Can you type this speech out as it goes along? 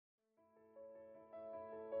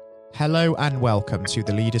Hello and welcome to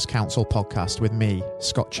the Leaders Council podcast with me,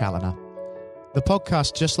 Scott Challoner. The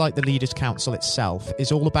podcast, just like the Leaders Council itself,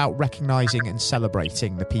 is all about recognising and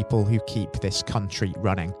celebrating the people who keep this country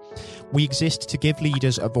running. We exist to give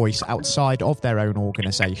leaders a voice outside of their own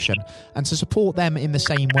organisation and to support them in the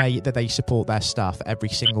same way that they support their staff every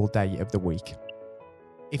single day of the week.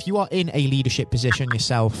 If you are in a leadership position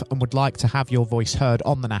yourself and would like to have your voice heard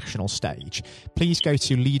on the national stage, please go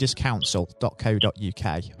to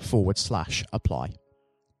leaderscouncil.co.uk/apply.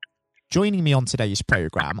 Joining me on today's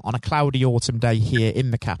programme on a cloudy autumn day here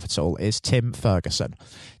in the capital is Tim Ferguson.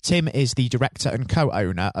 Tim is the director and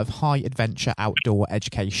co-owner of High Adventure Outdoor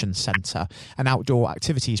Education Centre, an outdoor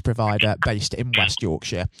activities provider based in West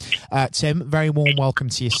Yorkshire. Tim, very warm welcome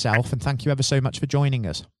to yourself and thank you ever so much for joining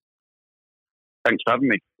us. Thanks for having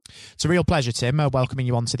me. It's a real pleasure, Tim, welcoming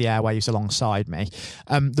you onto the airwaves alongside me.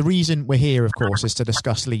 The reason we're here, of course, is to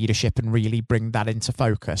discuss leadership and really bring that into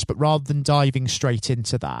focus. But rather than diving straight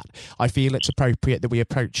into that, I feel it's appropriate that we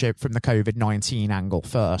approach it from the COVID-19 angle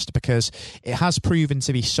first, because it has proven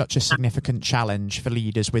to be such a significant challenge for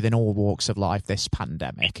leaders within all walks of life, this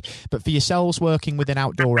pandemic. But for yourselves working within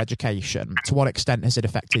outdoor education, to what extent has it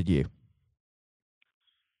affected you?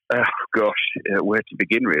 Where to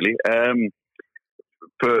begin, really?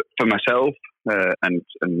 For myself and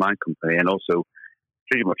my company, and also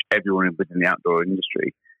pretty much everyone within the outdoor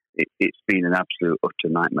industry, it's been an absolute utter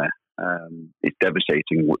nightmare. It's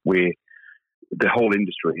devastating. The whole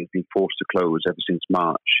industry has been forced to close ever since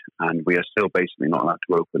March, and we are still basically not allowed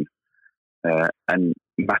to open. And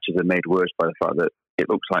matters are made worse by the fact that it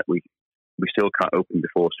looks like we still can't open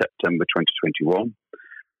before September 2021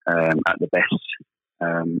 at the best.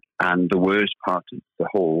 And the worst part of the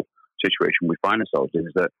whole situation we find ourselves in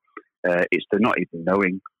is that it's the not even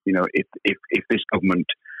knowing. You know, if this government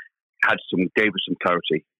gave us some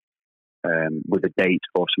clarity with a date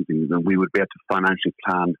or something, then we would be able to financially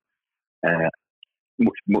plan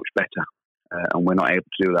much better. And we're not able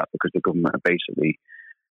to do that because the government are basically,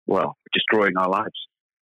 destroying our lives.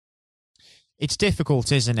 It's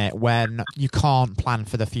difficult, isn't it, when you can't plan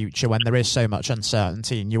for the future, when there is so much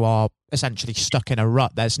uncertainty and you are essentially stuck in a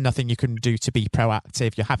rut. There's nothing you can do to be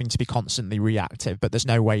proactive. You're having to be constantly reactive, but there's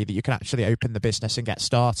no way that you can actually open the business and get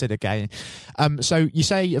started again. So you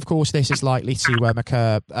say, of course, this is likely to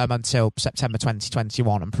occur until September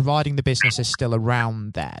 2021, and providing the business is still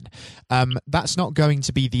around then, that's not going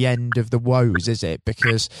to be the end of the woes, is it?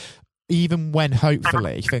 Because even when,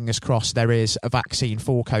 hopefully, fingers crossed, there is a vaccine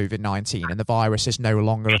for COVID-19 and the virus is no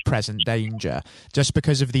longer a present danger, just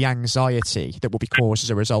because of the anxiety that will be caused as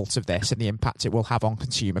a result of this and the impact it will have on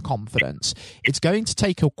consumer confidence, it's going to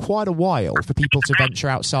take quite a while for people to venture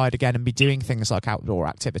outside again and be doing things like outdoor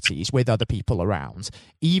activities with other people around,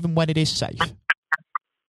 even when it is safe.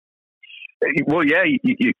 Well, yeah,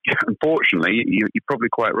 unfortunately, you're probably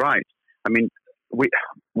quite right. I mean,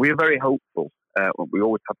 we're very hopeful. We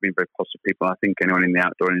always have been very positive people. I think anyone in the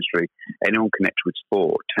outdoor industry, anyone connected with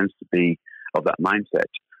sport, tends to be of that mindset.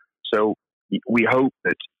 So we hope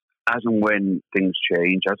that as and when things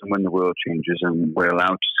change, as and when the world changes and we're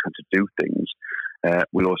allowed to do things,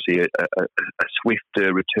 we'll all see a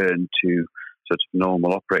swifter return to sort of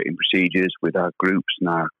normal operating procedures with our groups and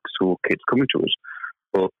our school kids coming to us.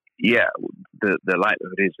 But yeah, the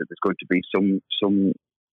likelihood is that there's going to be some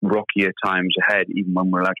rockier times ahead, even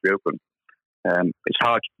when we're allowed to be open. It's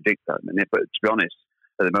hard to predict that at the minute, but to be honest,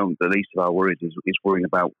 at the moment, the least of our worries is worrying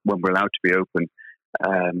about when we're allowed to be open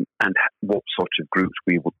and what sort of groups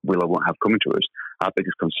we will or won't have coming to us. Our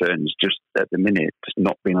biggest concern is just at the minute just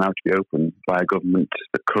not being allowed to be open by a government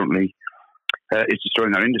that currently is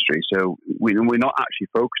destroying our industry. So we're not actually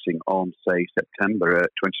focusing on, say, September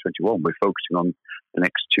 2021. We're focusing on the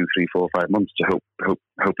next 2, 3, 4, 5 months to hope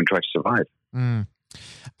and try to survive. Mm.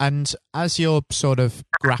 And as you're sort of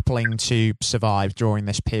grappling to survive during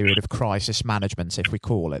this period of crisis management, if we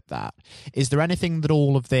call it that, is there anything that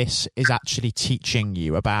all of this is actually teaching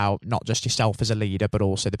you about not just yourself as a leader, but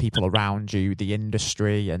also the people around you, the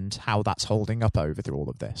industry, and how that's holding up over through all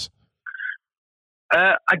of this?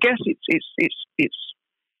 I guess it's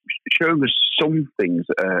showing us some things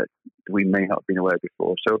that we may not have been aware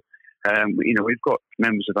before. So, we've got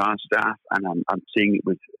members of our staff, and I'm seeing it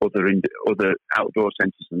with other outdoor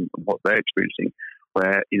centres and what they're experiencing,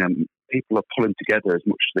 where people are pulling together as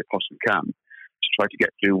much as they possibly can to try to get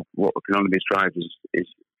through what can only be described as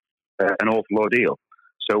an awful ordeal.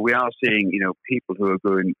 So we are seeing people who are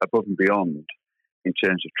going above and beyond in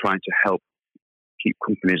terms of trying to help keep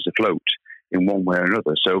companies afloat in one way or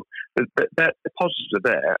another. So the positives are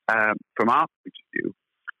there from our point of view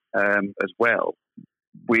as well.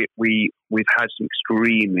 We've had some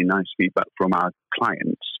extremely nice feedback from our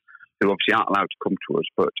clients who obviously aren't allowed to come to us,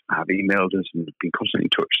 but have emailed us and been constantly in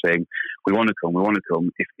touch saying, we want to come, we want to come.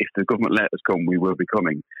 If the government let us come, we will be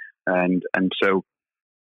coming. And so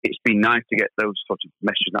it's been nice to get those sorts of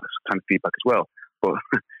messages, that kind of feedback as well. But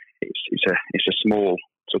it's a small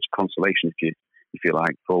sort of consolation, if you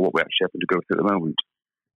like, for what we're actually having to go through at the moment.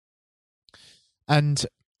 And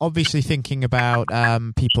obviously thinking about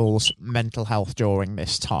people's mental health during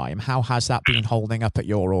this time, how has that been holding up at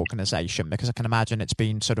your organisation? Because I can imagine it's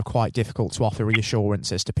been sort of quite difficult to offer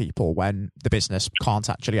reassurances to people when the business can't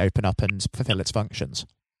actually open up and fulfil its functions.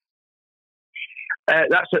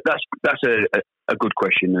 That's a good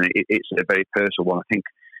question, and it's a very personal one. I think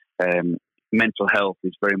mental health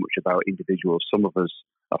is very much about individuals. Some of us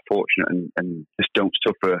are fortunate and just don't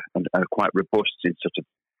suffer and are quite robust in sort of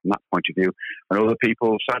from that point of view, and other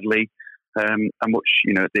people, sadly, are much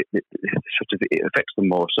it affects them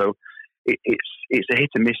more. So it's a hit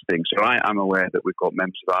and miss thing. So I am aware that we've got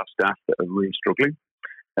members of our staff that are really struggling.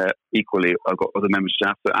 Equally, I've got other members of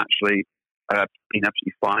staff that actually have been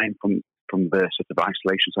absolutely fine from the sort of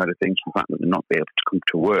isolation side of things, from the fact that they're not be able to come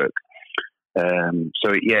to work.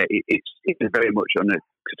 It's very much on a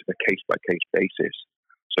sort of a case by case basis.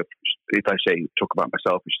 So if I talk about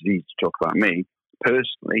myself, which is easy to talk about me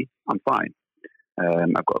personally, I'm fine.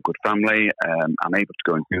 I've got a good family. I'm able to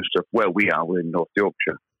go and do stuff. Where we're in North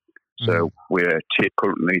Yorkshire, so we're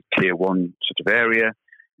currently tier 1 sort of area.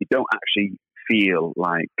 You don't actually feel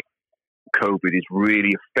like COVID is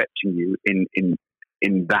really affecting you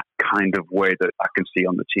in that kind of way that I can see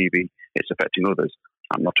on the TV. It's affecting others.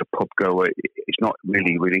 I'm not a pub goer. It's not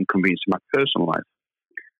really inconveniencing my personal life.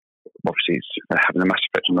 Obviously, it's having a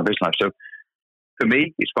massive effect on my business life. So for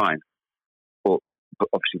me, it's fine. But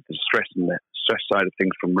obviously, the stress side of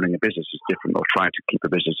things from running a business is different, or trying to keep a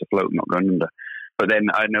business afloat, not going under. But then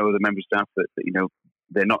I know the members of staff that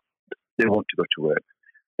they want to go to work.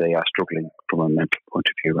 They are struggling from a mental point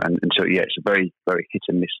of view. And so, it's a very, very hit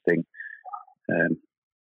and miss thing,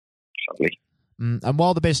 sadly. And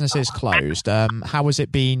while the business is closed, how has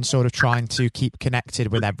it been sort of trying to keep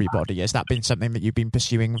connected with everybody? Has that been something that you've been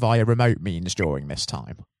pursuing via remote means during this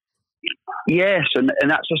time? Yes, and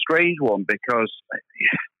that's a strange one, because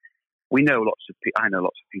I know lots of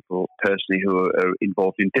people personally who are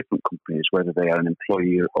involved in different companies, whether they are an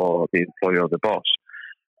employee or the employer or the boss.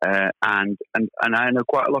 And I know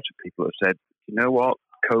quite a lot of people have said, you know what,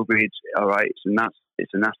 COVID, all right, it's a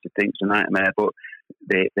nasty thing, it's a nightmare, but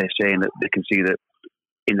they're saying that they can see that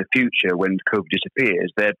in the future, when COVID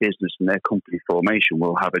disappears, their business and their company formation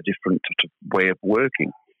will have a different sort of way of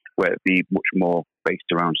working, where it be much more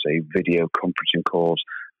based around, say, video conferencing calls,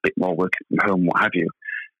 a bit more working from home, what have you.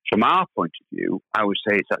 From our point of view, I would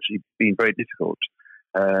say it's actually been very difficult.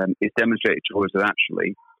 It's demonstrated to us that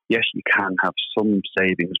actually, yes, you can have some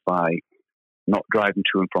savings by not driving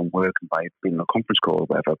to and from work and by being on a conference call or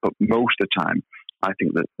whatever, but most of the time, I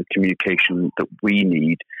think that the communication that we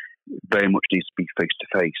need very much needs to be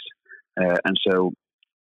face-to-face. And so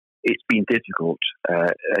it's been difficult.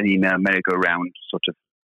 An email merry-go-round sort of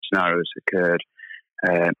scenarios occurred.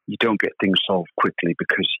 You don't get things solved quickly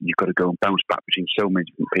because you've got to go and bounce back between so many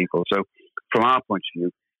different people. So from our point of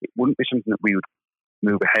view, it wouldn't be something that we would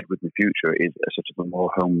move ahead with in the future, is a sort of a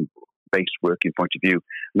more home-based working point of view.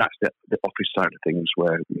 And that's the office side of things,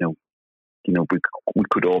 where, we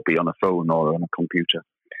could all be on a phone or on a computer.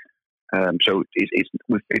 So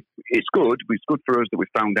it's good. It's good for us that we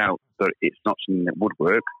found out that it's not something that would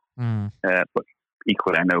work. But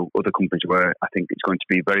equally, I know other companies where I think it's going to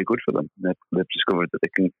be very good for them. They've discovered that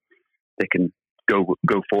they can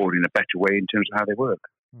go forward in a better way in terms of how they work.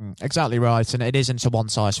 Exactly right, and it isn't a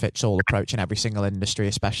one-size-fits-all approach in every single industry,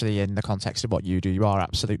 especially in the context of what you do. You are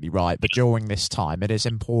absolutely right, but during this time it is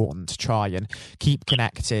important to try and keep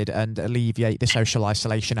connected and alleviate the social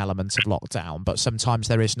isolation element of lockdown, but sometimes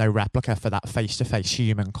there is no replica for that face-to-face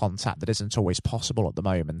human contact that isn't always possible at the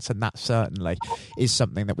moment, and that certainly is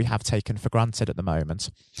something that we have taken for granted at the moment.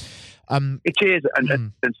 It is,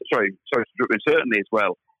 and sorry, certainly as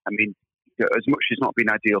well. I mean, as much as it's not been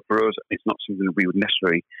ideal for us, it's not something that we would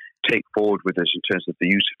necessarily take forward with us in terms of the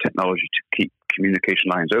use of technology to keep communication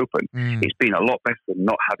lines open. It's been a lot better than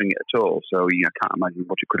not having it at all. So I can't imagine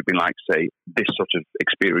what it could have been like, say, this sort of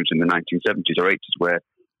experience in the 1970s or 80s, where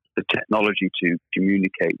the technology to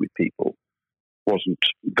communicate with people wasn't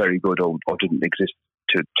very good or didn't exist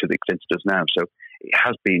to the extent it does now. So it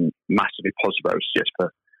has been massively positive, I would suggest,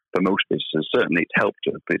 for most businesses. Certainly it's helped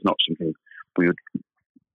us, but it's not something we would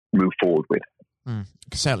move forward with. I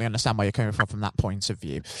can certainly understand where you're coming from that point of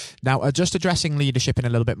view. Now, just addressing leadership in a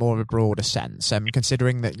little bit more of a broader sense,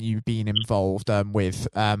 considering that you've been involved with,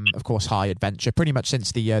 of course, High Adventure pretty much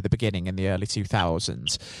since the beginning in the early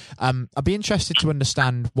 2000s, I'd be interested to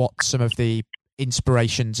understand what some of the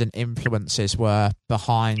inspirations and influences were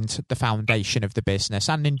behind the foundation of the business,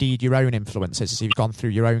 and indeed your own influences as you've gone through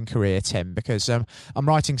your own career, Tim, because I'm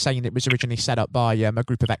right in saying it was originally set up by a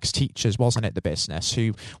group of ex-teachers, wasn't it, the business,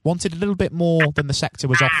 who wanted a little bit more than the sector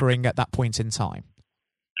was offering at that point in time?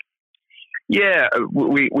 Yeah,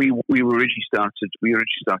 we originally started, it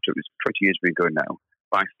was 20 years ago now,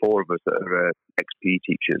 by four of us that are ex-PE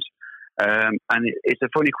teachers. And it's a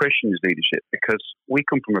funny question, is leadership, because we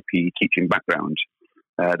come from a PE teaching background.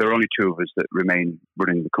 There are only two of us that remain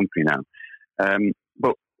running the company now.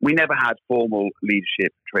 But we never had formal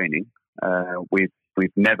leadership training. We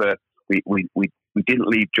didn't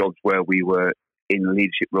leave jobs where we were in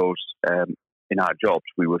leadership roles in our jobs.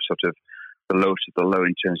 We were sort of the lowest of the low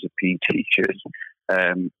in terms of PE teachers.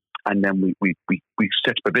 And then we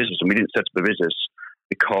set up a business, and we didn't set up a business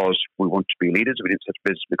because we wanted to be leaders. We didn't set up a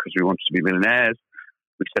business because we wanted to be millionaires.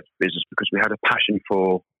 We set up a business because we had a passion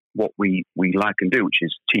for what we like and do, which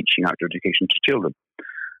is teaching outdoor education to children.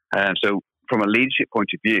 So from a leadership point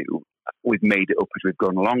of view, we've made it up as we've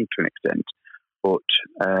gone along to an extent. But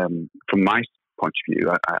from my point of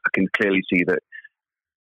view, I can clearly see that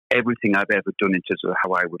everything I've ever done in terms of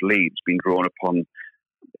how I would lead has been drawn upon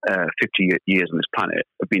 50 years on this planet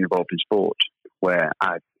of being involved in sport, where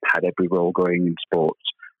I've had every role going in sports,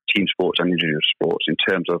 team sports and individual sports, in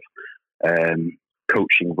terms of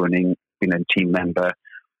coaching, running, being a team member,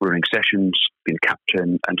 running sessions, being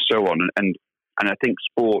captain, and so on. And I think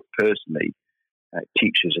sport personally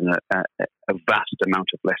teaches a vast amount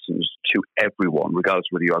of lessons to everyone, regardless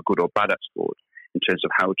of whether you are good or bad at sport, in terms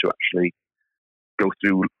of how to actually go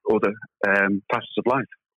through other facets of life.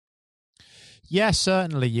 Yeah,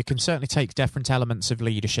 certainly. You can certainly take different elements of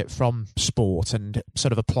leadership from sport and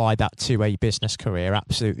sort of apply that to a business career.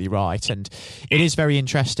 Absolutely right. And it is very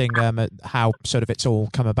interesting how sort of it's all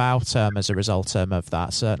come about as a result of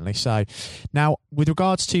that, certainly. So now, with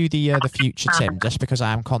regards to the future, Tim, just because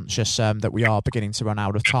I am conscious that we are beginning to run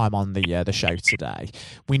out of time on the show today,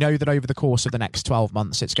 we know that over the course of the next 12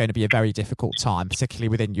 months, it's going to be a very difficult time, particularly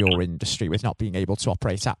within your industry, with not being able to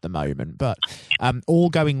operate at the moment. But all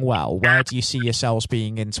going well, where do you see yourselves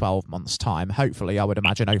being in 12 months' time? Hopefully, I would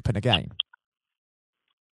imagine open again.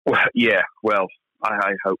 Well, yeah, well,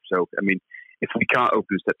 I hope so. I mean, if we can't open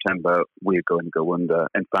in September, we're going to go under.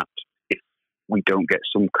 In fact, if we don't get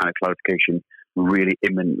some kind of clarification really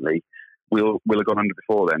imminently, we'll have gone under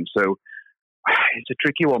before then. So it's a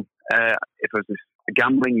tricky one. If I was a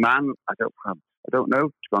gambling man, I don't know, to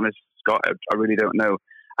be honest, Scott. I really don't know.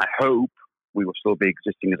 I hope we will still be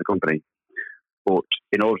existing as a company. But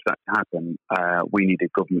in order for that to happen, we need a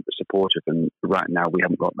government that's supportive, and right now we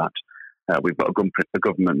haven't got that. We've got a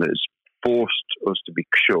government that has forced us to be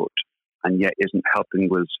shut and yet isn't helping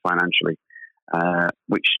us financially,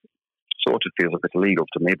 which sort of feels a bit illegal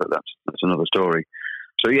to me, but that's another story.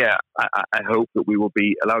 So yeah, I hope that we will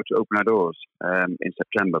be allowed to open our doors in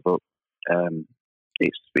September, but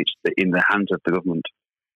it's in the hands of the government.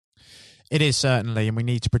 It is certainly, and we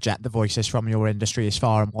need to project the voices from your industry as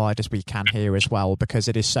far and wide as we can here as well, because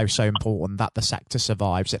it is so important that the sector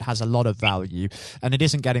survives. It has a lot of value, and it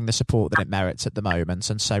isn't getting the support that it merits at the moment,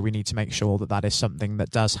 and so we need to make sure that that is something that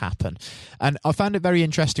does happen. And I found it very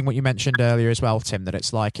interesting what you mentioned earlier as well, Tim, that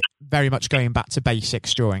it's like very much going back to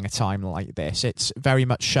basics during a time like this. It's very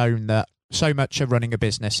much shown that so much of running a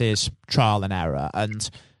business is trial and error, and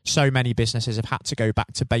so many businesses have had to go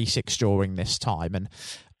back to basics during this time and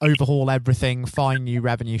overhaul everything, find new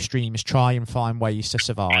revenue streams, try and find ways to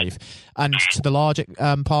survive. And to the larger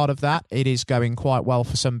part of that, it is going quite well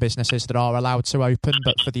for some businesses that are allowed to open,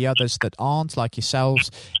 but for the others that aren't, like yourselves,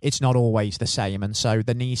 it's not always the same. And so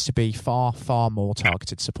there needs to be far more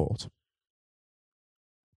targeted support.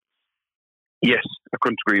 Yes, I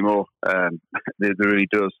couldn't agree more. There really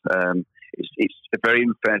does. It's a very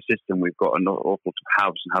unfair system. We've got an awful lot of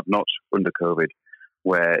haves and have-nots under COVID,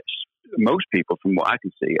 where most people, from what I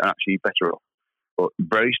can see, are actually better off. But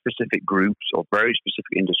very specific groups or very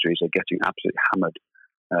specific industries are getting absolutely hammered.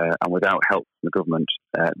 And without help from the government,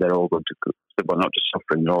 they're all going to, well, not just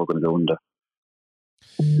suffering, they're all going to go under.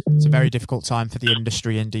 It's a very difficult time for the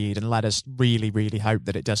industry indeed, and let us really, really hope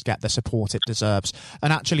that it does get the support it deserves.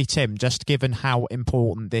 And actually, Tim, just given how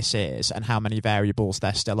important this is and how many variables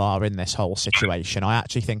there still are in this whole situation, I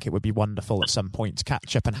actually think it would be wonderful at some point to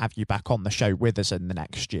catch up and have you back on the show with us in the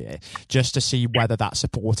next year, just to see whether that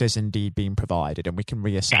support is indeed being provided, and we can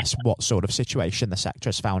reassess what sort of situation the sector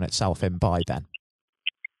has found itself in by then.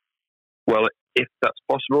 Well, if that's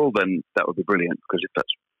possible, then that would be brilliant, because if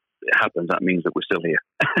it happens, that means that we're still here.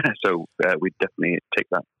 So we'd definitely take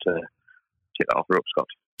that offer up, Scott.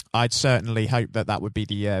 I'd certainly hope that would be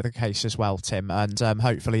the case as well, Tim, and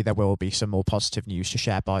hopefully there will be some more positive news to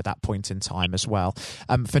share by that point in time as well.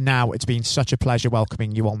 For now, it's been such a pleasure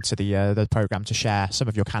welcoming you onto the programme to share some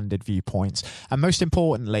of your candid viewpoints. And most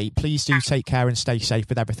importantly, please do take care and stay safe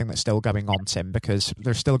with everything that's still going on, Tim, because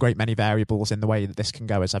there's still a great many variables in the way that this can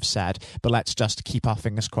go, as I've said. But let's just keep our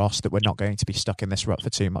fingers crossed that we're not going to be stuck in this rut for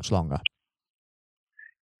too much longer.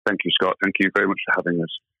 Thank you, Scott. Thank you very much for having us.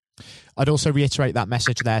 I'd also reiterate that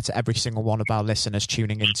message there to every single one of our listeners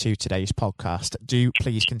tuning into today's podcast. Do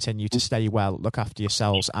please continue to stay well, look after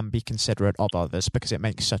yourselves, and be considerate of others, because it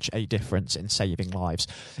makes such a difference in saving lives.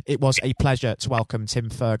 It was a pleasure to welcome Tim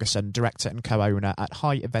Ferguson, Director and Co-owner at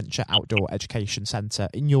High Adventure Outdoor Education Centre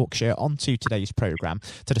in Yorkshire, onto today's programme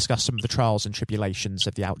to discuss some of the trials and tribulations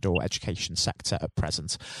of the outdoor education sector at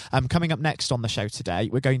present. Coming up next on the show today,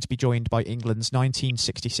 we're going to be joined by England's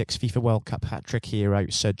 1966 FIFA World Cup hat-trick hero,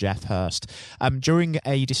 Sir Geoff Hurst. During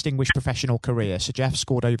a distinguished professional career, Sir Geoff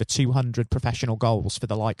scored over 200 professional goals for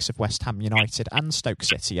the likes of West Ham United and Stoke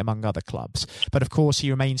City, among other clubs. But of course, he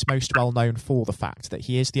remains most well known for the fact that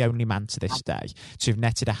he is the only man to this day to have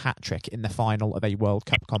netted a hat-trick in the final of a World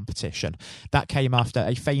Cup competition. That came after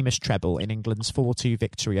a famous treble in England's 4-2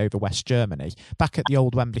 victory over West Germany, back at the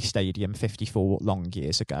old Wembley Stadium 54 long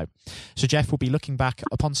years ago. Sir Geoff will be looking back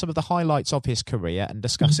upon some of the highlights of his career and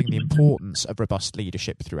discussing the importance of robust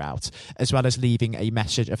leadership throughout, as well as leaving a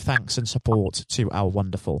message of thanks and support to our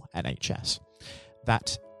wonderful NHS.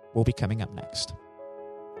 That will be coming up next.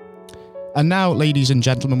 And now, ladies and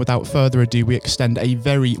gentlemen, without further ado, we extend a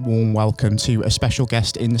very warm welcome to a special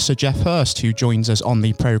guest in Sir Geoff Hurst, who joins us on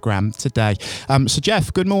the programme today. Sir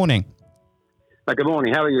Geoff, good morning. Good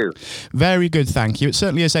morning, how are you? Very good, thank you. It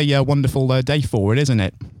certainly is a wonderful day for it, isn't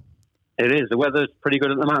it? It is. The weather's pretty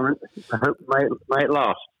good at the moment. I hope may it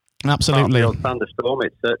last. Absolutely. After the thunderstorm,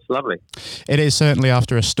 it's lovely. It is certainly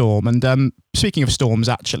after a storm. And speaking of storms,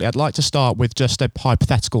 actually, I'd like to start with just a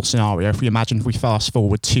hypothetical scenario. If we fast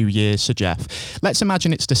forward 2 years, Sir Geoff. Let's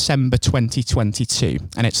imagine it's December 2022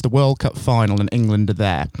 and it's the World Cup final and England are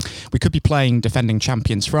there. We could be playing defending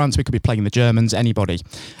champions France, we could be playing the Germans, anybody.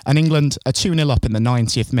 And England are 2-0 up in the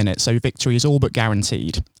 90th minute, so victory is all but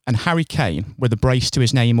guaranteed. And Harry Kane, with a brace to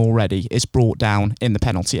his name already, is brought down in the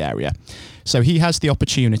penalty area. So he has the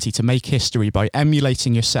opportunity to make history by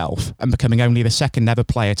emulating yourself and becoming only the second ever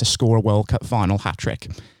player to score a World Cup final hat-trick.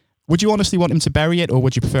 Would you honestly want him to bury it, or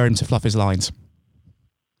would you prefer him to fluff his lines?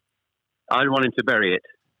 I'd want him to bury it.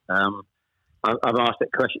 I've asked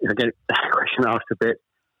that question, I get that question asked a bit.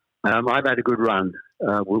 I've had a good run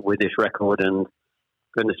with this record, and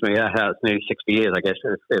goodness me, it's nearly 60 years, I guess,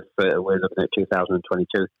 if we're looking at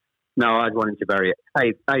 2022. No, I'd want him to bury it.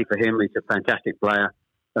 A, for him, he's a fantastic player,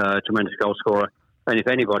 tremendous goal scorer. And if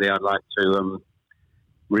anybody I'd like to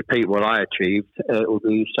repeat what I achieved, it would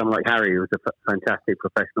be someone like Harry, who was a fantastic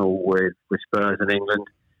professional with Spurs and England.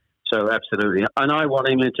 So absolutely. And I want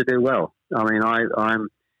England to do well. I mean, I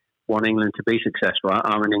want England to be successful.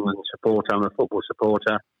 I'm an England supporter. I'm a football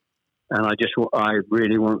supporter. And I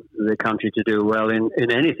really want the country to do well in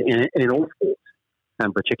anything, in all sports,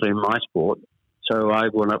 and particularly in my sport. So I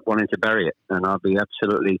want him to bury it. And I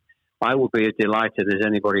will be as delighted as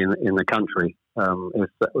anybody in the country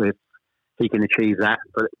if he can achieve that.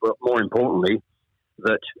 But more importantly,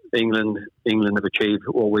 that England have achieved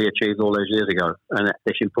what we achieved all those years ago. And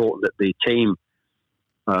it's important that the team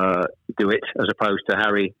do it as opposed to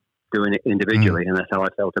Harry doing it individually. And that's how I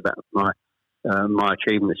felt about my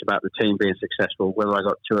achievement. It's about the team being successful. Whether I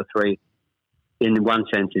got 2 or 3, in one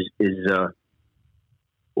sense, is I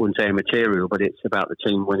wouldn't say immaterial, but it's about the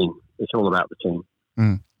team winning. It's all about the team.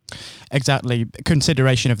 Mm. Exactly.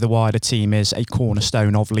 Consideration of the wider team is a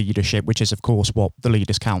cornerstone of leadership, which is, of course, what the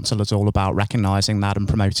Leaders' Council is all about, recognising that and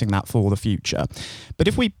promoting that for the future. But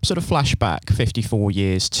if we sort of flash back 54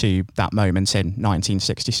 years to that moment in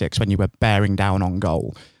 1966 when you were bearing down on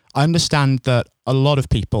goal, I understand that a lot of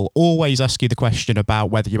people always ask you the question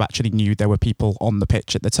about whether you actually knew there were people on the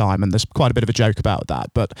pitch at the time, and there's quite a bit of a joke about that,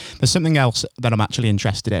 but there's something else that I'm actually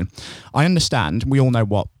interested in. I understand, we all know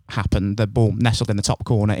what happened, the ball nestled in the top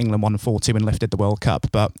corner, England won 4-2 and lifted the World Cup,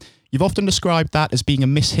 but You've often described that as being a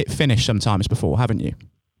miss-hit finish sometimes before, haven't you?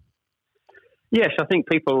 Yes, I think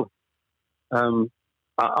people. I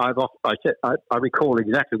recall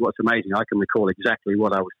exactly what's amazing. I can recall exactly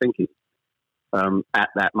what I was thinking at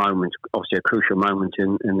that moment. Obviously, a crucial moment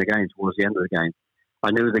in the game, towards the end of the game.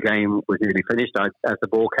 I knew the game was nearly finished. As the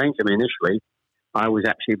ball came to me initially, I was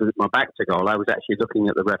actually, with my back to goal, I was actually looking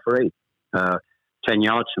at the referee 10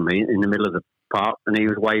 yards from me in the middle of the park, and he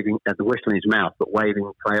was waving at the whistle in his mouth, but waving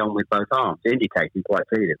play on with both arms, indicating quite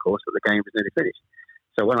clearly, of course, that the game was nearly finished.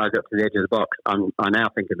 So when I got to the edge of the box, I now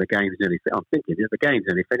thinking the game's nearly finished. I'm thinking, if the game's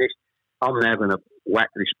nearly finished, I'm now going to whack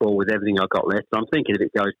this ball with everything I've got left. I'm thinking if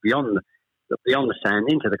it goes beyond the sand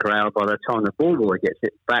into the crowd, by the time the ball boy gets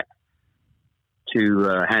it back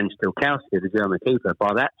to Hans Stilkowski, the German keeper,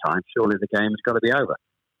 by that time, surely the game has got to be over.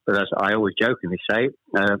 But as I always jokingly say,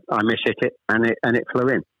 I mishit it and it flew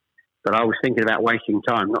in. But I was thinking about wasting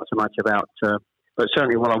time, not so much about. But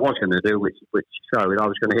certainly, what I was going to do, which showed, I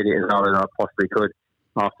was going to hit it as hard as I possibly could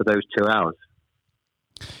after those 2 hours.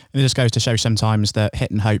 It just goes to show sometimes that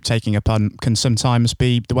hit and hope, taking a punt, can sometimes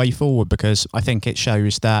be the way forward, because I think it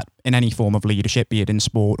shows that in any form of leadership, be it in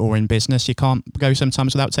sport or in business, you can't go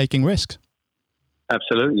sometimes without taking risks.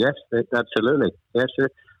 Absolutely, yes, absolutely, yes.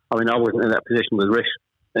 I mean, I wasn't in that position with risk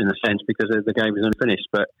in a sense because the game was unfinished,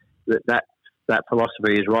 but that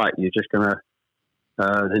philosophy is right. You're just going to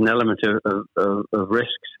there's an element of risks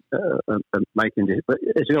making it, but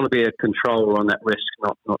there's got to be a control on that risk,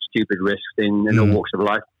 not stupid risks in all walks of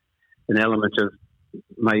life. An element of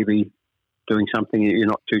maybe doing something you're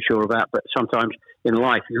not too sure about, but sometimes in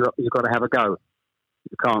life you've got to have a go.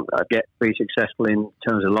 You can't be successful in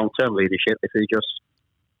terms of long-term leadership if you're just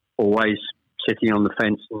always sitting on the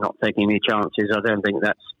fence and not taking any chances. I don't think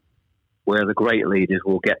that's where the great leaders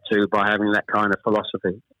will get to by having that kind of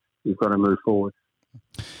philosophy. You've got to move forward.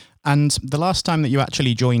 And the last time that you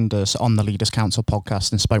actually joined us on the Leaders Council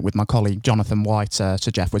podcast and spoke with my colleague Jonathan White, Sir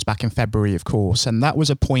Jeff, was back in February, of course. And that was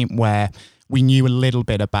a point where we knew a little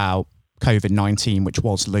bit about COVID-19, which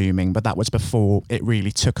was looming, but that was before it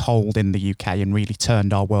really took hold in the UK and really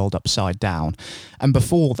turned our world upside down. And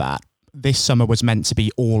before that, this summer was meant to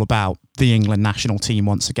be all about the England national team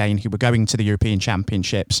once again, who were going to the European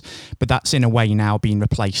Championships. But that's in a way now been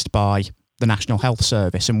replaced by the National Health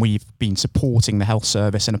Service, and we've been supporting the Health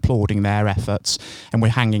Service and applauding their efforts, and we're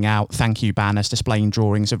hanging out thank you banners displaying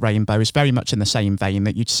drawings of rainbows, very much in the same vein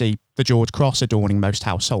that you'd see the George Cross adorning most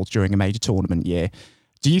households during a major tournament year.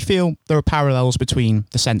 Do you feel there are parallels between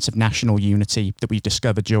the sense of national unity that we've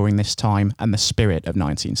discovered during this time and the spirit of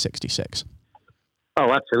 1966?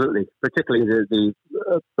 Oh, absolutely. Particularly the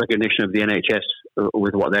recognition of the NHS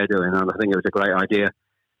with what they're doing, and I think it was a great idea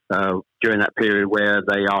during that period where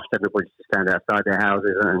they asked everybody to stand outside their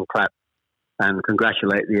houses and clap and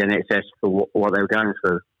congratulate the NHS for what they were going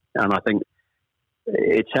through. And I think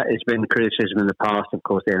it's been criticism in the past, of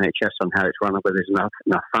course, the NHS on how it's run, whether there's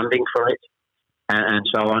enough funding for it and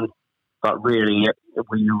so on. But really,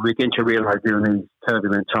 you begin to realise during these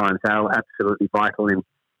turbulent times how absolutely vital and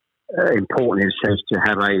important it is to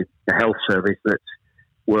have a health service that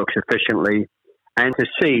works efficiently, and to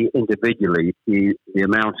see individually the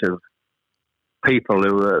amount of people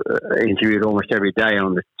who are interviewed almost every day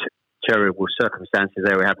on the terrible circumstances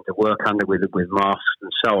they were having to work under with masks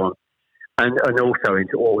and so on. And also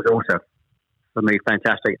into what was also, for me,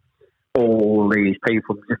 fantastic, all these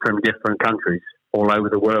people from different countries all over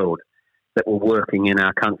the world that were working in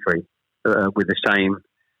our country with the same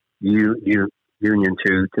union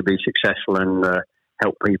to be successful and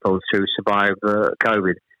help people to survive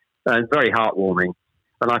COVID. And very heartwarming.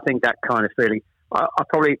 And I think that kind of feeling, I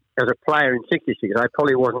probably, as a player in 66, I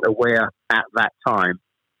probably wasn't aware at that time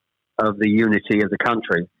of the unity of the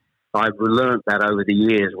country. I've learned that over the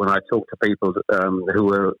years when I talk to people who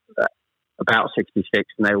were about 66,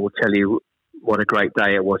 and they will tell you what a great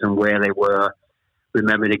day it was and where they were,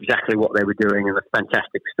 remembered exactly what they were doing and the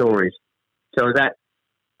fantastic stories. So that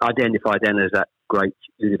identified then as that great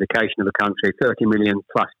unification of the country. 30 million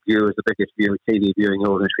plus viewers, the biggest TV viewing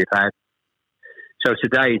audience we've had. So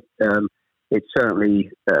today, it's certainly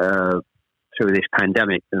through this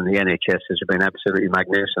pandemic, and the NHS has been absolutely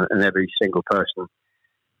magnificent, and every single person,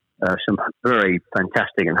 some very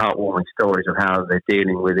fantastic and heartwarming stories of how they're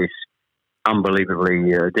dealing with this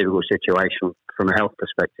unbelievably difficult situation from a health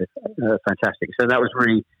perspective. Fantastic. So that was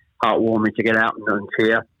really heartwarming to get out and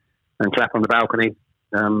cheer and clap on the balcony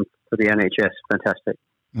for the NHS. Fantastic.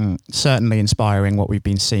 Certainly inspiring what we've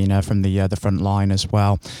been seeing from the front line as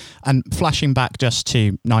well. And flashing back just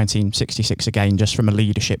to 1966 again, just from a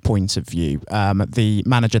leadership point of view, the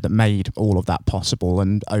manager that made all of that possible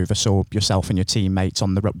and oversaw yourself and your teammates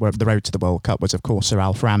on the road to the World Cup was, of course, Sir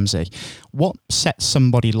Alf Ramsey. What sets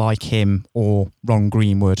somebody like him or Ron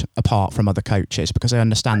Greenwood apart from other coaches? Because I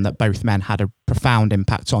understand that both men had a profound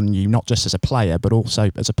impact on you, not just as a player, but also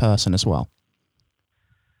as a person as well.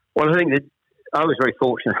 Well, I think that I was very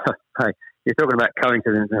fortunate. You're talking about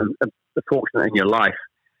coincidence and fortunate in your life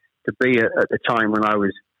to be at the time when I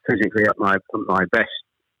was physically at my best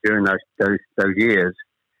during those years.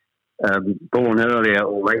 Born earlier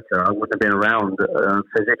or later, I wouldn't have been around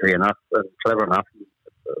physically enough and clever enough,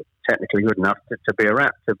 technically good enough to be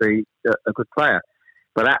a good player.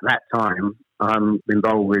 But at that time, I'm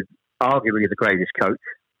involved with arguably the greatest coach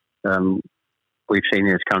we've seen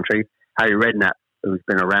in this country, Harry Redknapp, who's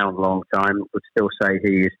been around a long time, would still say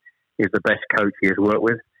he is the best coach he has worked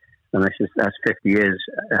with. And that's 50 years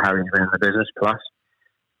Harry's been in the business plus.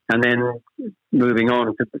 And then moving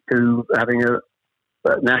on to having a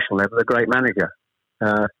national level, a great manager.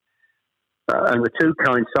 And the two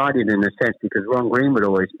coincided in a sense because Ron Greenwood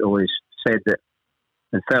always said that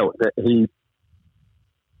and felt that he,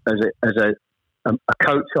 as a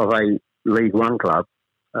coach of a League One club,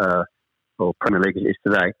 or Premier League as it is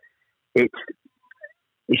today,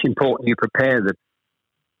 it's important you prepare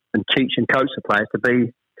and teach and coach the players to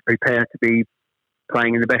be prepared to be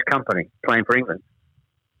playing in the best company, playing for England.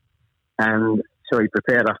 And so he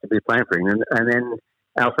prepared us to be playing for England. And then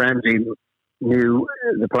Alf Ramsey knew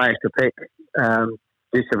the players to pick.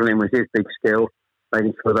 Discipline was his big skill,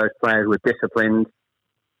 making sure those players were disciplined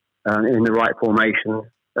in the right formation.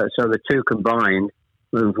 So the two combined,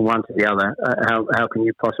 moving from one to the other, how can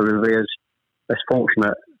you possibly be as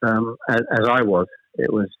fortunate as I was?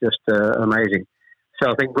 It was just amazing.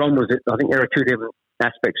 So I think I think there are two different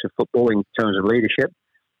aspects of football in terms of leadership.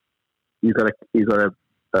 You've got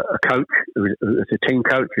a coach who's a team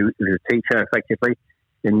coach, who's a teacher effectively.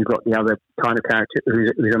 Then you've got the other kind of character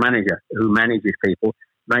who's a manager who manages people.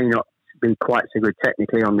 May not be quite so good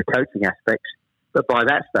technically on the coaching aspects, but by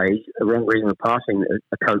that stage, Ron Greenwood passing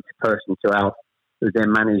a coach person to Alf, who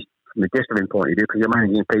then managed from a discipline point of view, because you're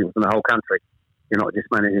managing people from the whole country. You're not just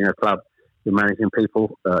managing a club. You're managing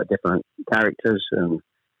people, different characters, and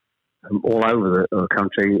all over the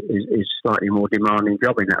country is slightly more demanding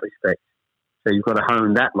job in that respect. So you've got to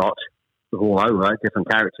hone that lot of all over, different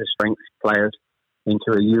characters, strengths, players,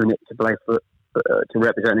 into a unit to play for to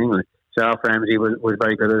represent England. So Alf Ramsey was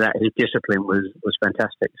very good at that. His discipline was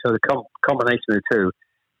fantastic. So the combination of the two,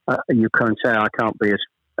 you can say I can't be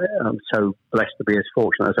I'm so blessed to be as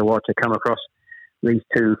fortunate as I was to come across these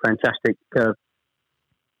two fantastic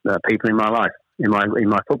people in my life, in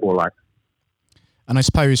my football life. And I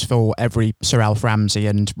suppose for every Sir Alf Ramsey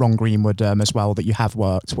and Ron Greenwood as well that you have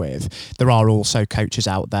worked with, there are also coaches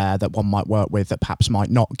out there that one might work with that perhaps might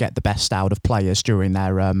not get the best out of players during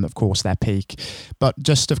their, of course, their peak. But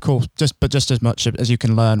just as much as you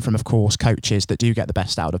can learn from, of course, coaches that do get the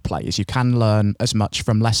best out of players, you can learn as much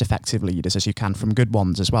from less effective leaders as you can from good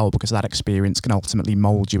ones as well, because that experience can ultimately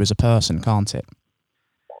mould you as a person, can't it?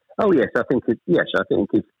 Oh yes, I think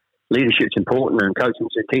leadership's important and coaching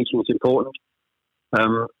and teaching is important.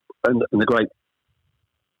 And the great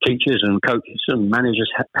teachers and coaches and managers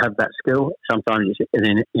have that skill. Sometimes it's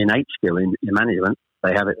an innate skill in management.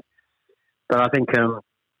 They have it. But I think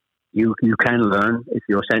you can learn, if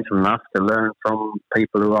you're sensible enough, to learn from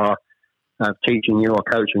people who are teaching you or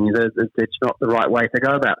coaching you. It's not the right way to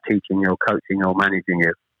go about teaching you or coaching or managing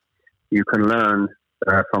you. You can learn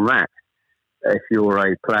from that. If you're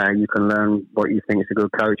a player, you can learn what you think is a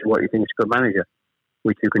good coach or what you think is a good manager,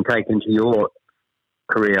 which you can take into your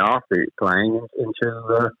career after playing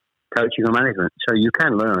into coaching or management. So you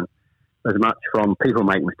can learn as much from people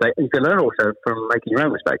making mistakes. You can learn also from making your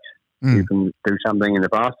own mistakes. You can do something in the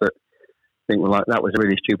past that think, well, that was a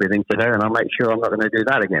really stupid thing to do, and I'll make sure I'm not going to do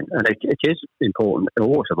that again. And it is important in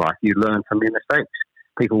all sorts of life. You learn from your mistakes.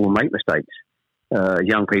 People will make mistakes.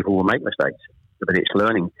 Young people will make mistakes, but it's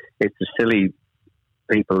learning. It's the silly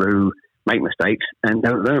people who make mistakes and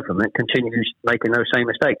don't learn from it, continue making those same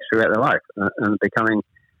mistakes throughout their life and becoming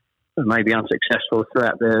maybe unsuccessful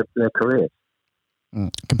throughout their careers.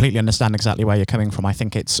 Completely understand exactly where you're coming from. I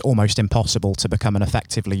think it's almost impossible to become an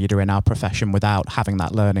effective leader in our profession without having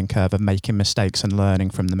that learning curve of making mistakes and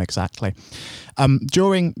learning from them exactly.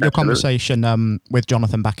 During your conversation with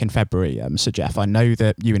Jonathan back in February, Sir Jeff, I know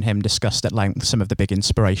that you and him discussed at length some of the big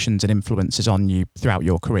inspirations and influences on you throughout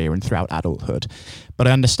your career and throughout adulthood. But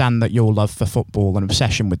I understand that your love for football and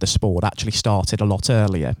obsession with the sport actually started a lot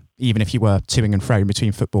earlier, even if you were toing and froing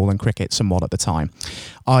between football and cricket somewhat at the time.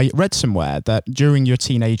 I read somewhere that during your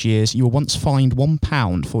teenage years, you were once fined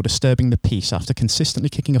 £1 for disturbing the peace after consistently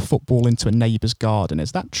kicking a football into a neighbour's garden.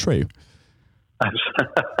 Is that true?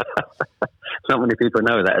 Not many people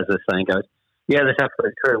know that, as the saying goes. Yeah, that's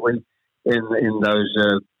absolutely true. In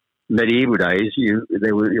those medieval days,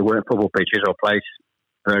 there weren't football pitches or places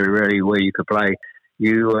very rarely where you could play.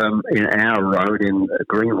 In our road in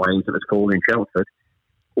Greenways, it was called in Chelmsford.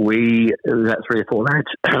 We that 3 or 4 lads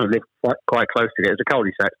lived quite close to it. It's a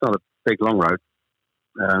cul-de-sac. It's not a big long road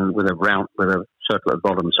with a circle at the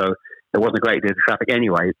bottom. So there wasn't a great deal of traffic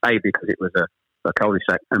anyway. A, because it was a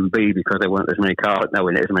cul-de-sac, and B, because there weren't as many cars. No, there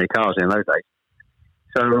weren't as many cars in those days.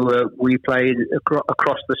 So we played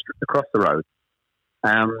across the road,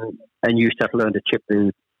 and used to have to learn to chip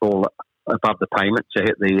the ball above the pavement to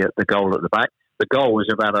hit the goal at the back. The goal was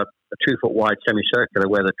about a 2 foot wide semicircular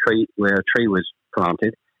where a tree was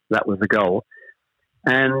planted. That was the goal.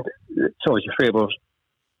 And it's always the three of us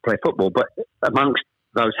play football, but amongst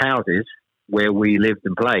those houses where we lived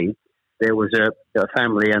and played, there was a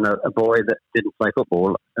family and a boy that didn't play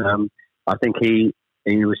football. I think he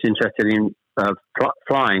was interested in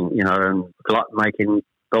flying, and making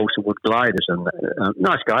balsa wood gliders. And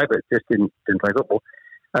nice guy, but just didn't play football.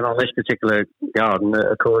 And on this particular garden,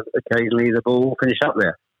 of course, occasionally the ball finished up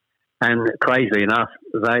there. And crazily enough,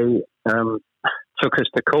 they took us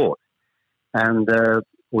to court. And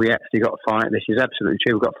we actually got fined. This is absolutely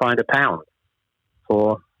true. We got fined £1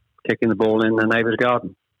 for kicking the ball in the neighbour's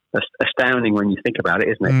garden. That's astounding when you think about it,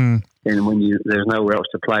 isn't it? Mm. And when there's nowhere else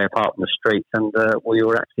to play apart from the street. And we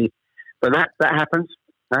were actually... But that happens.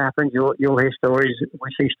 That happens. You'll hear stories. We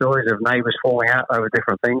see stories of neighbours falling out over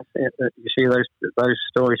different things. You see those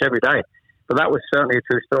stories every day. But that was certainly a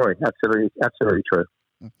true story. Absolutely true.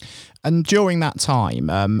 And during that time,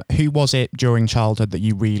 who was it during childhood that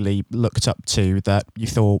you really looked up to, that you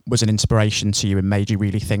thought was an inspiration to you and made you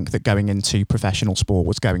really think that going into professional sport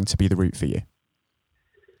was going to be the route for you?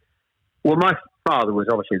 Well, my father was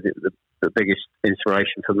obviously the biggest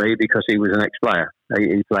inspiration for me because he was an ex-player.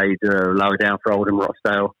 He played lower down for Oldham,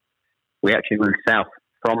 Rochdale. We actually moved south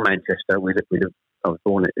from Manchester. I was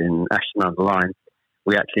born in Ashton-under-Lyne.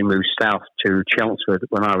 We actually moved south to Chelmsford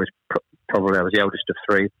when I was I was the eldest of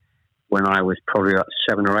 3, when I was probably about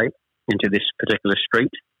 7 or 8, into this particular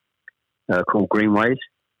street called Greenways.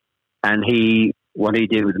 And what he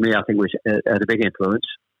did with me, I think, was had a big influence,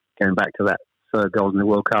 going back to that third goal in the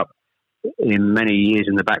World Cup, in many years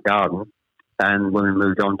in the back garden. And when we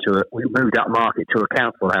moved up market to a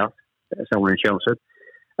council house somewhere in Chelmsford,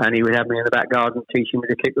 and he would have me in the back garden teaching me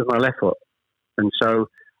to kick with my left foot. And so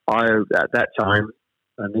at that time,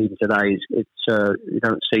 and even today, you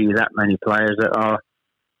don't see that many players that are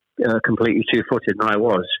completely two-footed, and I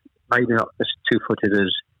was. Maybe not as two-footed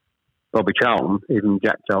as Bobby Charlton. Even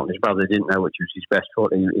Jack Charlton, his brother, didn't know which was his best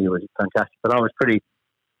foot. He was fantastic. But I was pretty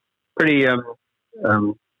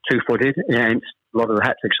two-footed, and a lot of the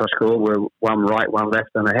hat-tricks I scored were one right, one left,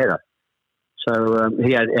 and a header. So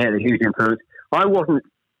he had a huge influence. I wasn't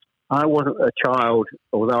a child,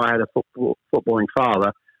 although I had a footballing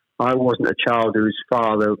father. I wasn't a child whose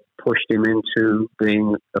father pushed him into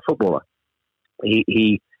being a footballer.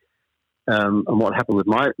 And what happened with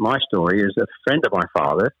my story is a friend of my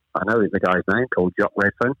father, I know the guy's name, called Jock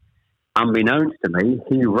Redfern, unbeknownst to me,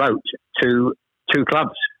 he wrote to 2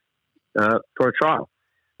 clubs for a trial.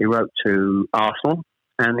 He wrote to Arsenal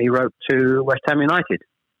and he wrote to West Ham United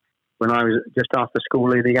when I was just after school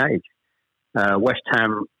leaving age. West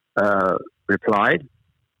Ham replied.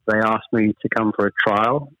 They asked me to come for a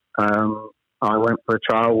trial. I went for a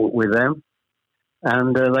trial with them,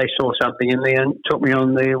 and they saw something in me and took me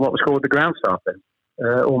on what was called the ground staff then,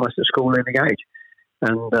 almost at school leaving age.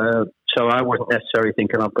 And so I wasn't necessarily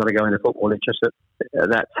thinking I've got to go into football. It's just that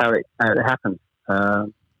that's how it happened.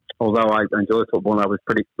 Although I enjoyed football and I was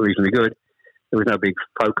reasonably good, there was no big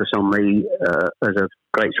focus on me as a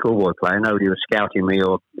great schoolboy player. Nobody was scouting me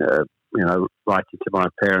or writing to my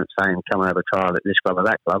parents saying, come and have a trial at this club or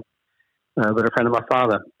that club. But a friend of my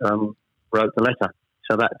father wrote the letter.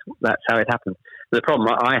 So that's how it happened. The problem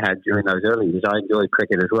I had during those early years, I enjoyed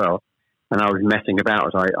cricket as well, and I was messing about,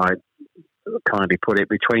 as I kindly put it,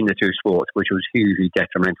 between the 2 sports, which was hugely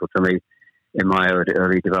detrimental to me in my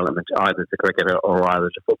early development, either as a cricketer or either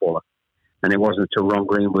as a footballer. And it wasn't until Ron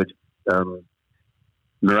Greenwood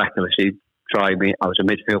miraculously tried me. I was a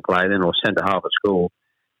midfield player then, or centre half at school.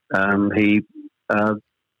 He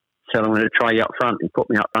said, I'm going to try you up front. He put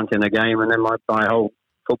me up front in a game, and then my whole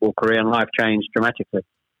football career and life changed dramatically.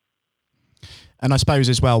 And I suppose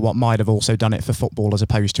as well, what might have also done it for football as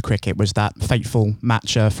opposed to cricket was that fateful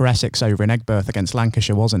match for Essex over in Aigburth against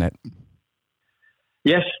Lancashire, wasn't it?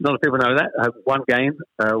 Yes, a lot of people know that. One game,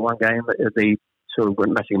 the sort of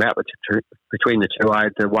went messing about between the two. I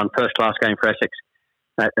had one first-class game for Essex,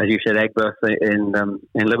 as you said, Aigburth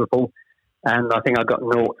in Liverpool, and I think I got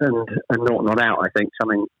naught and naught not out. I think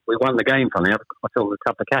we won the game. Funny, I filled a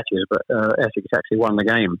couple of catches, but Essex actually won the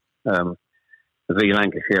game. V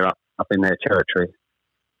Lancashire up in their territory,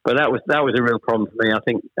 but that was a real problem for me. I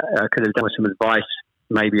think I could have done with some advice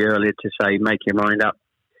maybe earlier to say make your mind up.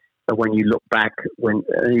 But when you look back, when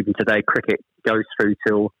even today cricket goes through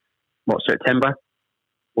till September,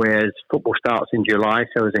 whereas football starts in July,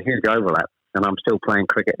 so there's a huge overlap. And I'm still playing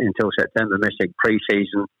cricket until September, missing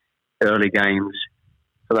pre-season, early games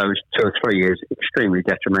for those 2 or 3 years. Extremely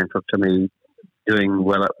detrimental to me doing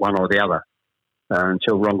well at one or the other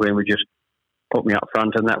until Ron Green would just put me up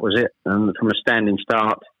front, and that was it. And from a standing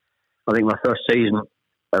start, I think my first season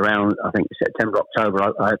around, September,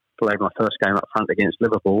 October, I played my first game up front against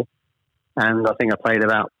Liverpool, and I think I played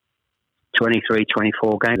about 23,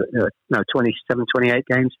 24 games, 27, 28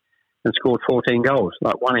 games, and scored 14 goals,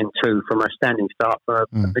 like 1 in 2 from a standing start for a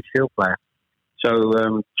midfield player.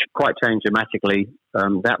 So quite changed dramatically.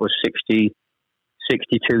 That was 60,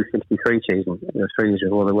 62, 63 season, 3 years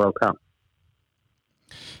before the World Cup.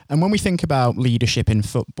 And when we think about leadership in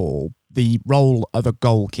football, the role of a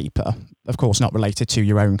goalkeeper, of course not related to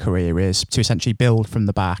your own career, is to essentially build from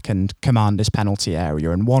the back and command his penalty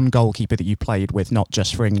area. And one goalkeeper that you played with, not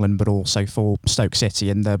just for England, but also for Stoke City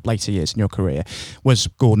in the later years in your career, was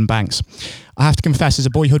Gordon Banks. I have to confess, as a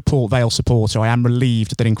boyhood Port Vale supporter, I am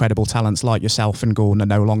relieved that incredible talents like yourself and Gordon are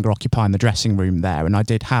no longer occupying the dressing room there. And I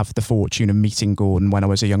did have the fortune of meeting Gordon when I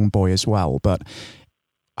was a young boy as well. But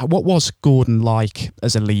what was Gordon like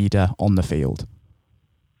as a leader on the field?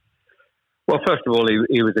 Well, first of all,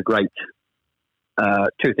 he was a great,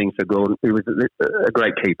 2 things for Gordon. He was a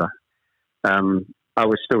great keeper. I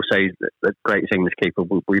would still say the greatest English keeper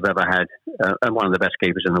we've ever had, and one of the best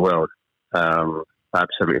keepers in the world.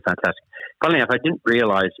 Absolutely fantastic. Funnily enough, I didn't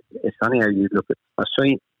realise, it's funny how you look at, I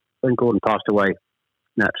seen when Gordon passed away,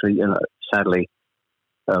 naturally, sadly,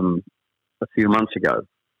 a few months ago,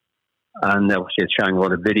 and obviously it's showing a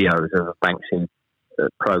lot of videos of Banksy,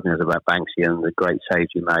 programs about Banksy and the great saves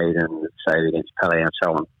he made and the save against Pele and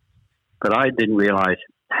so on. But I didn't realise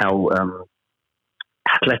how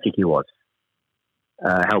athletic he was,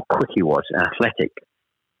 how quick he was, athletic,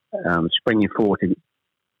 springing forward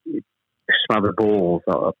to smother balls,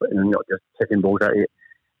 and not just hitting balls out.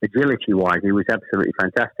 Agility-wise, he was absolutely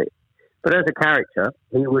fantastic. But as a character,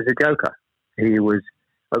 he was a joker. He was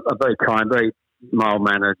a very kind, very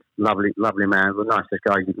mild-mannered, lovely man, the nicest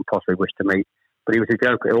guy you can possibly wish to meet. But he was a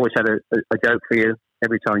joker. He always had a joke for you.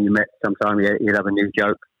 Every time you met, sometime he'd have a new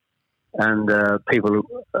joke. And people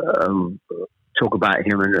talk about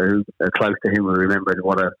him and who are close to him and remembered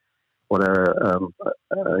what a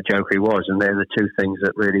joker he was. And they're the 2 things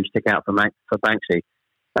that really stick out for Banksy.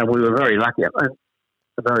 And we were very lucky,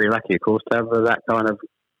 of course, to have that kind of,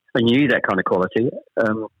 and you need that kind of quality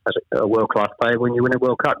as a world-class player when you win a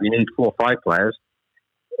World Cup. You need 4 or 5 players,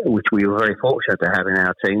 which we were very fortunate to have in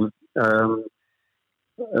our team.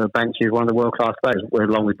 Banksy is one of the world-class players. We're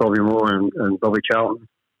along with Bobby Moore and Bobby Charlton.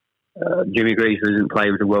 Jimmy Greaves didn't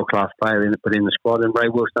play, was a world-class player, but in the squad. And Ray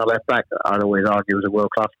Wilson, our left back, I'd always argue was a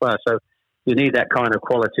world-class player. So you need that kind of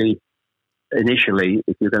quality initially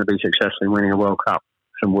if you're going to be successful in winning a World Cup.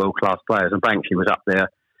 Some world-class players. And Banksy was up there,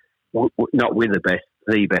 not with the best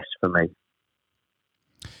for me.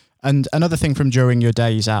 And another thing from during your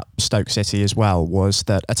days at Stoke City as well was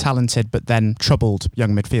that a talented but then troubled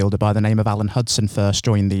young midfielder by the name of Alan Hudson first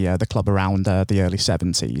joined the club around the early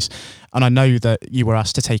 70s. And I know that you were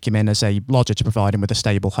asked to take him in as a lodger to provide him with a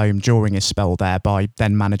stable home during his spell there by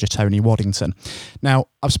then manager Tony Waddington. Now,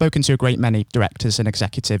 I've spoken to a great many directors and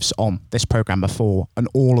executives on this programme before, and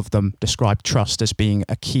all of them describe trust as being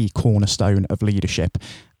a key cornerstone of leadership.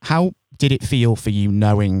 How did it feel for you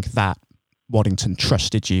knowing that Waddington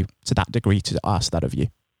trusted you to that degree to ask that of you?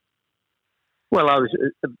 Well, I was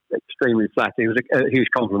extremely flattered. It was a huge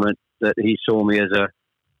compliment that he saw me as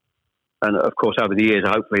and of course over the years,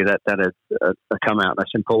 hopefully that had come out.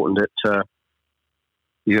 That's important that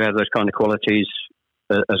you have those kind of qualities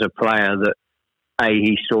as a player that A,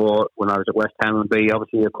 he saw when I was at West Ham, and B,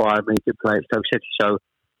 obviously acquired me to play at Stoke City. So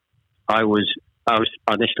I was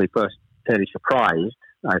initially first fairly surprised,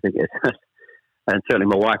 I think and certainly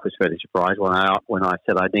my wife was fairly surprised when I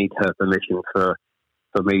said I need her permission for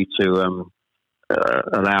me to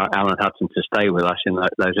allow Alan Hudson to stay with us in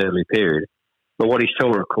those early periods. But what he saw,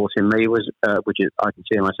 of course, in me was, which is, I can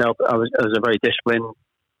see in myself, I was a very disciplined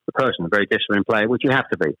person, a very disciplined player, which you have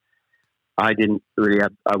to be. I didn't really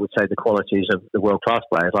have, I would say, the qualities of the world-class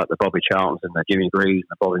players like the Bobby Charltons and the Jimmy Greaves and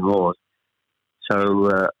the Bobby Moores.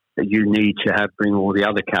 So you need to bring all the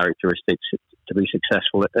other characteristics to be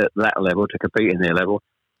successful at that level, to compete in their level.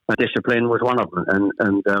 And discipline was one of them.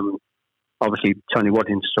 And obviously, Tony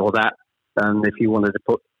Watkins saw that. And if he wanted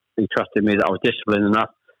to he trusted me that I was disciplined enough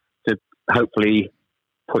to hopefully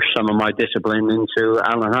push some of my discipline into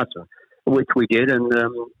Alan Hudson, which we did. And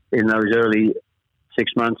in those early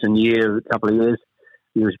 6 months and a couple of years,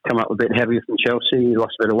 he was come up a bit heavier from Chelsea. He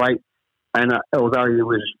lost a bit of weight. And although he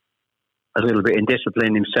was a little bit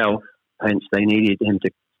indisciplined himself, hence they needed him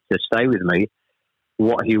to stay with me,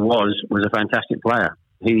 what he was a fantastic player.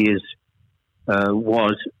 He is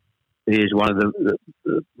one of the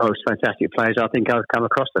most fantastic players I think I've come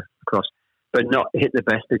across, but not hit the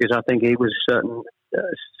best because I think he was certain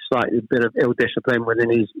slightly bit of ill discipline within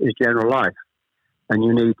his general life. And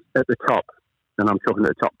you need at the top, and I'm talking at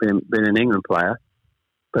the top being an England player,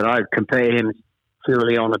 but I'd compare him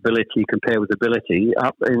purely on ability compared with ability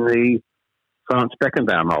up in the France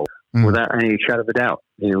Beckenbauer mold, without any shadow of a doubt.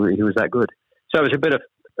 He was that good. So it was a bit of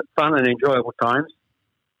fun and enjoyable times.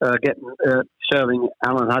 Serving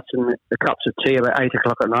Alan Hudson the cups of tea about 8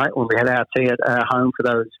 o'clock at night when we had our tea at our home for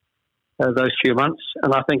those few months,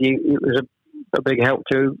 and I think it was a big help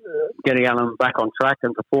to getting Alan back on track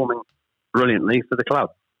and performing brilliantly for the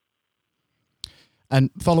club. And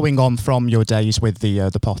following on from your days with the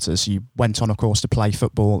Potters, you went on, of course, to play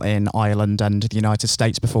football in Ireland and the United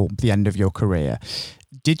States before the end of your career.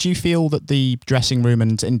 Did you feel that the dressing room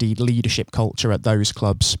and indeed leadership culture at those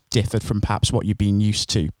clubs differed from perhaps what you'd been used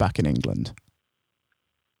to back in England?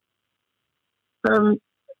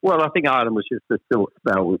 Well, I think Ireland was just still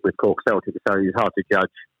with Cork Celtic, so it was hard to judge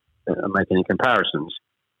and make any comparisons.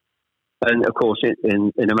 And of course,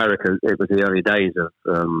 in America, it was the early days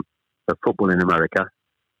of football in America,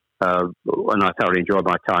 and I thoroughly enjoyed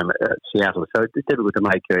my time at Seattle. So it's difficult to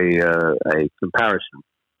make a comparison.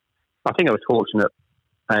 I think I was fortunate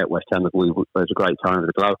at West Ham that it was a great time for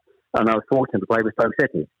the club, and I was fortunate to play with Stoke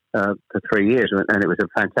City for 3 years, and it was a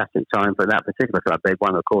fantastic time for that particular club. They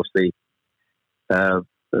won, of course, the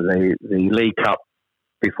League Cup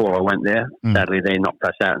before I went there. Sadly, they knocked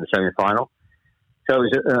us out in the semi-final. So it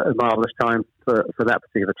was a marvellous time for that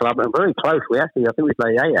particular club, and very close. I think we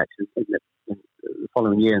played Ajax in the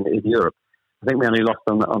following year in Europe. I think we only lost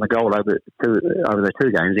on a goal over the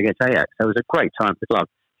 2 games against Ajax. So it was a great time for the club.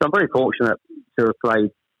 So I'm very fortunate to have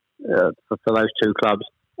played for those 2 clubs.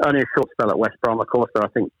 Only a short spell at West Brom, of course, but I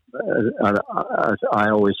think, as I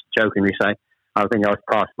always jokingly say, I think I was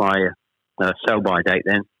past my sell-by date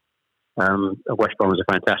then. West Brom was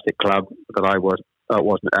a fantastic club, but I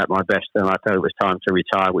wasn't at my best, and I felt it was time to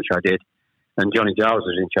retire, which I did. And Johnny Giles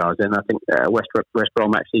was in charge then. I think West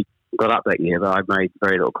Brom actually got up that year, but I made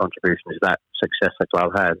very little contribution to that success the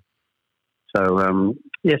club had. So,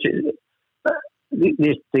 yes,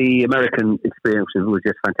 the American experience was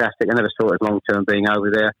just fantastic. I never saw it as long-term being over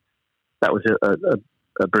there. That was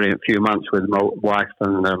a brilliant few months with my wife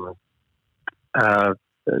and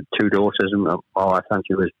 2 daughters, and my wife, and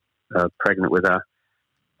she was pregnant with her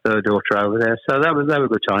 3rd daughter over there. So they were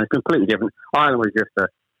good times. Completely different. Ireland was just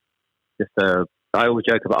I always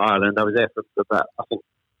joke about Ireland. I was there for about, I think,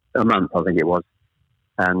 a month, I think it was,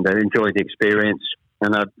 and I enjoyed the experience,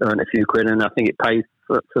 and I earned a few quid, and I think it paid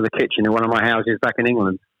for the kitchen in one of my houses back in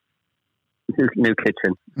England. New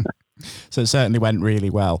kitchen. So it certainly went really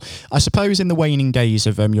well. I suppose in the waning days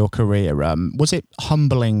of your career, was it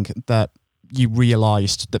humbling that you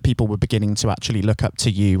realised that people were beginning to actually look up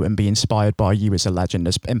to you and be inspired by you as a legend,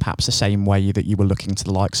 as in perhaps the same way that you were looking to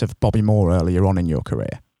the likes of Bobby Moore earlier on in your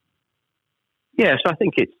career? Yes, I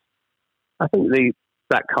think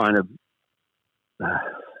that kind of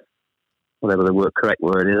whatever the correct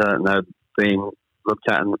word is, I don't know, being looked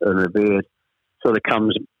at and revered sort of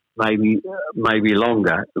comes maybe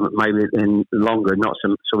longer, not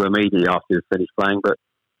some sort of immediately after you finish playing, but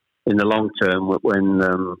in the long term when.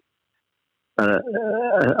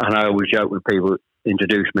 And I always joke when people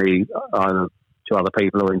introduce me either to other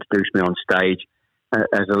people or introduce me on stage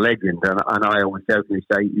as a legend, and I always jokingly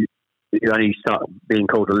say you only start being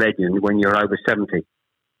called a legend when you're over 70.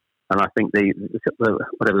 And I think the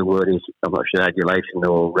whatever the word is, I'm not sure, adulation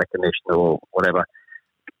or recognition or whatever,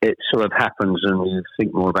 it sort of happens and you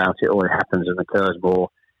think more about it, or it happens and occurs more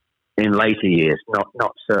in later years.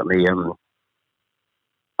 Not certainly.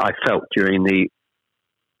 I felt during the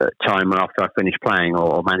time after I finished playing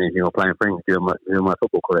or managing or playing for England during my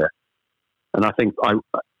football career. And I think I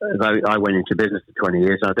went into business for 20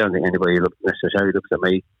 years. I don't think anybody necessarily looks at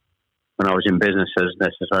me when I was in business as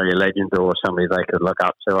necessarily a legend or somebody they could look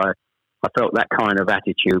up to. I felt that kind of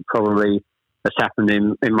attitude probably has happened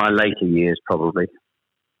in my later years, probably.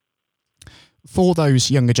 For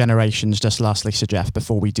those younger generations, just lastly, Sir Geoff,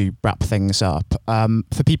 before we do wrap things up,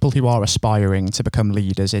 for people who are aspiring to become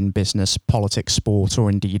leaders in business, politics, sport,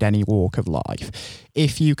 or indeed any walk of life,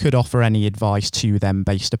 if you could offer any advice to them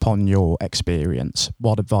based upon your experience,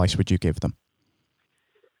 what advice would you give them?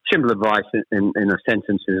 Simple advice in a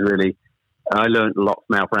sentence is really, I learned a lot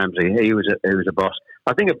from Alf Ramsey. He was a boss.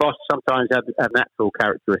 I think a boss sometimes have natural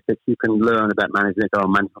characteristics. You can learn about management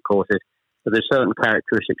on management courses. But there's certain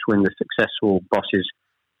characteristics when the successful boss is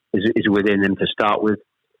within them to start with.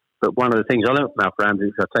 But one of the things I learned from Alf Ramsey,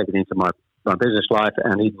 which I've taken into my business life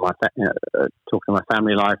and even talking to my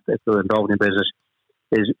family life, if they're involved in business,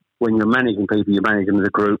 is when you're managing people, you manage them as a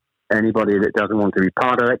group. Anybody that doesn't want to be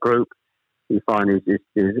part of that group, you find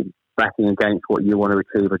is backing against what you want to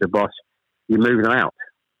achieve as a boss, you're moving them out.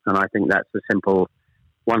 And I think that's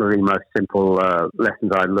one of the most simple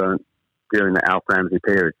lessons I learned during the Alf Ramsey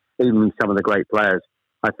period. Even some of the great players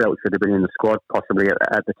I felt should have been in the squad, possibly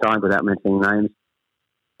at the time, without mentioning names.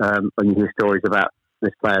 When you hear stories about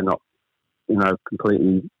this player not,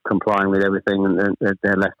 completely complying with everything, and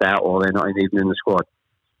they're left out, or they're not even in the squad.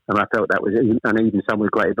 And I felt that was, and even some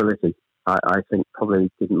with great ability, I think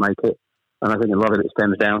probably didn't make it. And I think a lot of it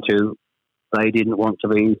stems down to they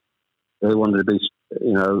wanted to be,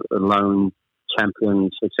 a lone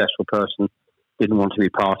champion, successful person, didn't want to be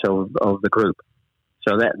part of the group.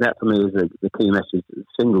 So that for me is the key message, the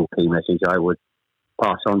single key message I would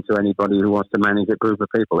pass on to anybody who wants to manage a group of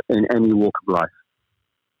people in any walk of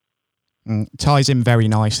life. Ties in very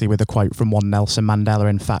nicely with a quote from one Nelson Mandela,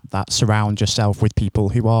 in fact, that surround yourself with people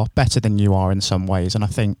who are better than you are in some ways. And I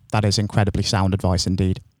think that is incredibly sound advice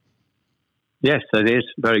indeed. Yes, it is.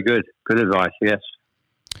 Very good. Good advice, yes.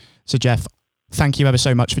 So, Geoff, thank you ever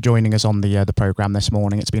so much for joining us on the programme this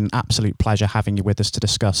morning. It's been an absolute pleasure having you with us to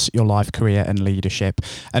discuss your life, career and leadership.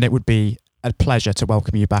 And it would be a pleasure to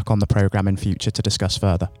welcome you back on the programme in future to discuss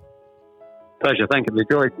further. Pleasure. Thank you.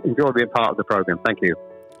 Enjoy being part of the programme. Thank you.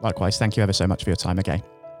 Likewise. Thank you ever so much for your time again.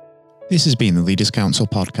 This has been the Leaders Council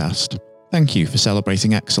podcast. Thank you for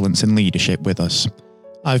celebrating excellence in leadership with us.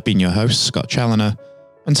 I've been your host, Scott Challoner.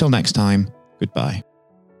 Until next time, goodbye.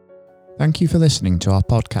 Thank you for listening to our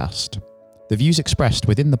podcast. The views expressed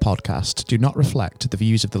within the podcast do not reflect the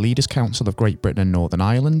views of the Leaders Council of Great Britain and Northern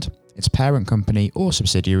Ireland, its parent company or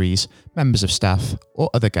subsidiaries, members of staff, or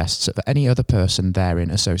other guests of any other person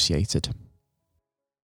therein associated.